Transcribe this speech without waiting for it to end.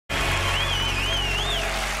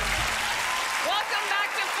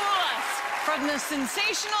From the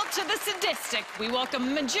sensational to the sadistic, we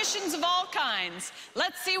welcome magicians of all kinds.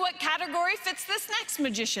 Let's see what category fits this next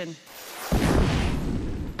magician.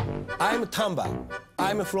 I'm TanBA.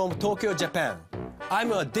 I'm from Tokyo, Japan.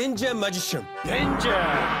 I'm a danger magician. Danger!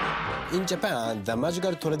 In Japan, the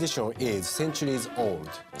magical tradition is centuries old.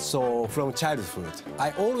 So, from childhood,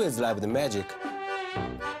 I always loved magic.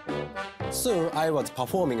 Soon, I was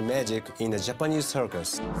performing magic in the Japanese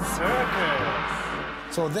circus. Circus!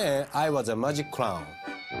 So then, I was a magic clown.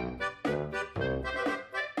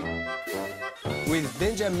 With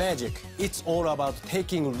danger magic, it's all about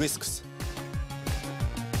taking risks.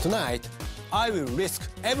 Tonight, I will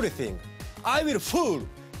risk everything. I will fool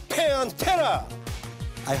Penn and Terror.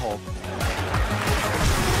 I hope.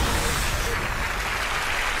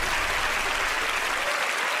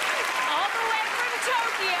 All the way from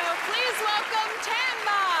Tokyo, please welcome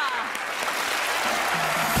TanBA.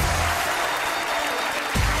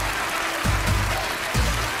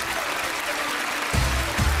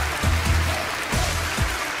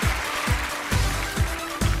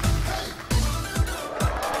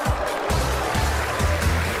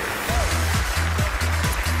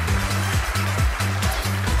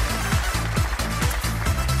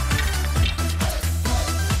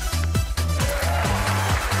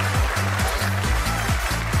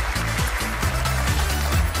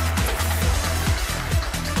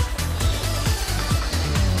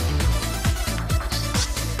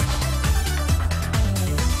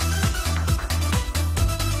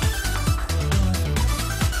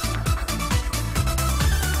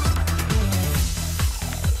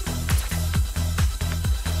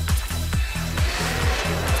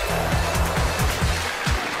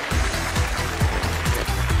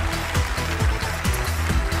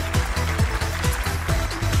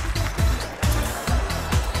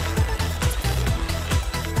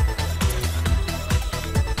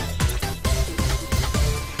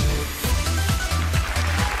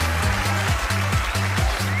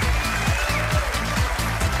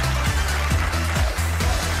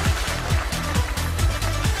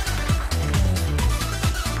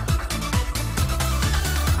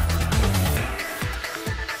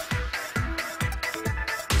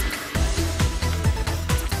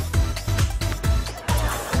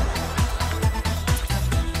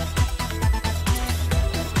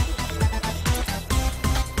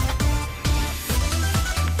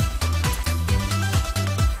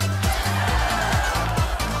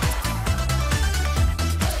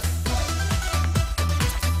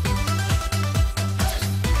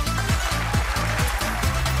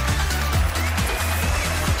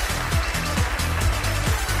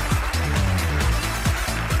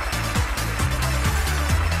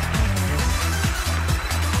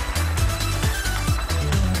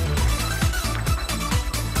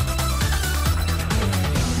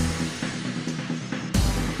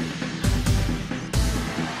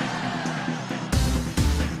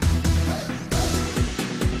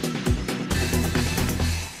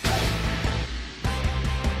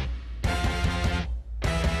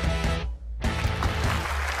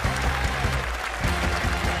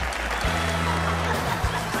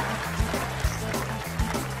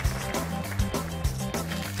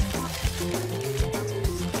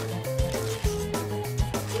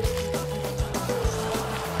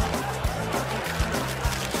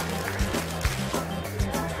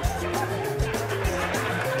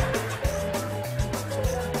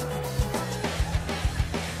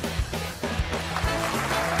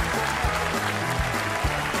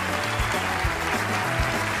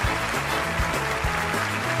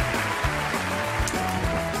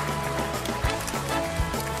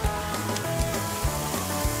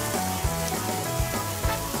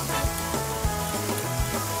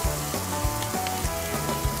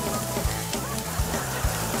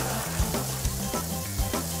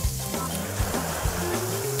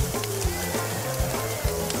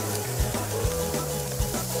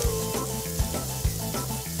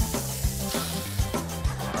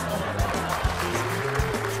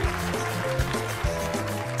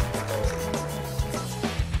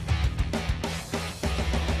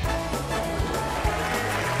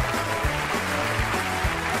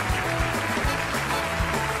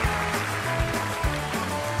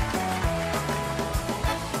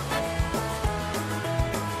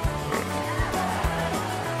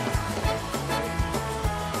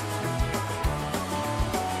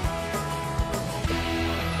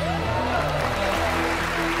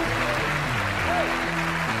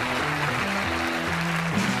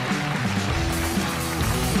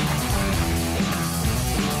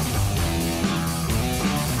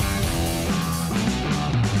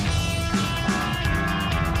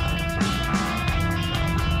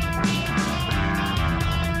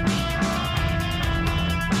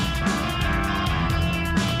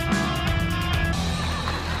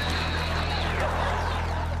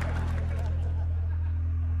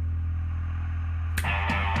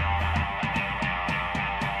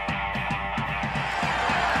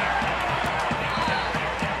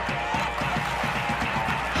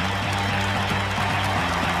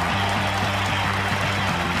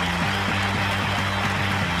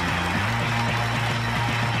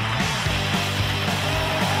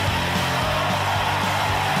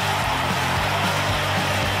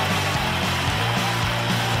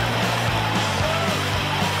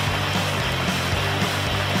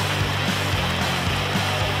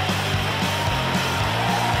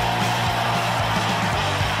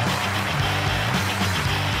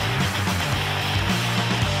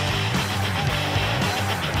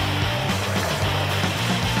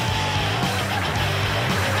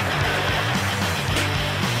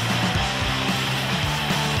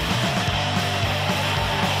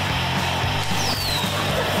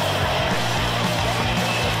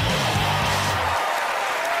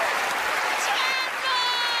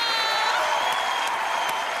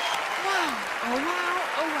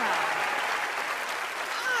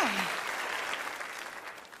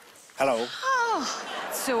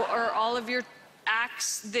 all of your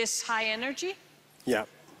acts this high energy? Yeah.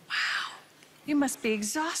 Wow. You must be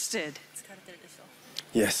exhausted.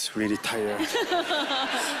 Yes, really tired.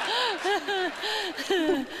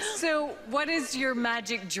 So what is your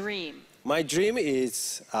magic dream? My dream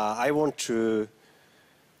is I want to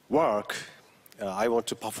work, I want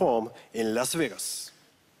to perform in Las Vegas.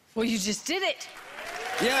 Well, you just did it.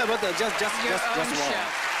 Yeah, but Your just own one. show.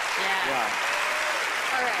 Yeah. Yeah.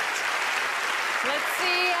 All right.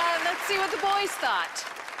 Let's see what the boys thought.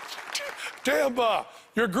 TanBA,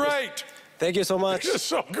 you're great. Thank you so much. You're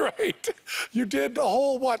so great. You did the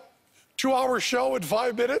whole, what, 2-hour show in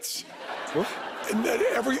 5 minutes? What? And then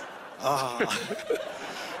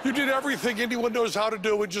you did everything anyone knows how to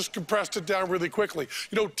do and just compressed it down really quickly.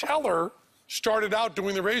 You know, Teller started out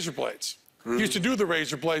doing the razor blades. He used to do the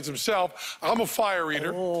razor blades himself. I'm a fire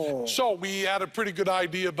eater, so we had a pretty good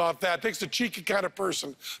idea about that. It takes a cheeky kind of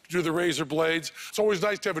person to do the razor blades. It's always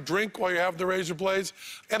nice to have a drink while you have the razor blades.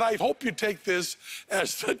 And I hope you take this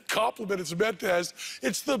as the compliment it's meant as.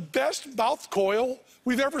 It's the best mouth coil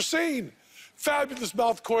we've ever seen. Fabulous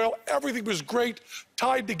mouth coil. Everything was great,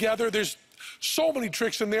 tied together. There's so many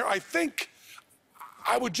tricks in there.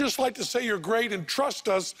 I would just like to say you're great and trust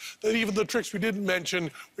us that even the tricks we didn't mention,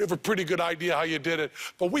 we have a pretty good idea how you did it.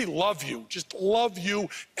 But we love you, just love you,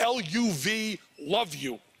 L-U-V, love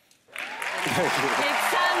you. It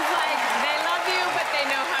sounds like they love you, but they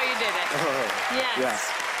know how you did it. Yes. Yeah.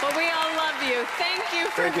 Well, we all love you. Thank you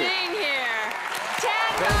for Thank you. being here.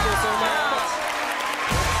 TanBA! Thank you so much.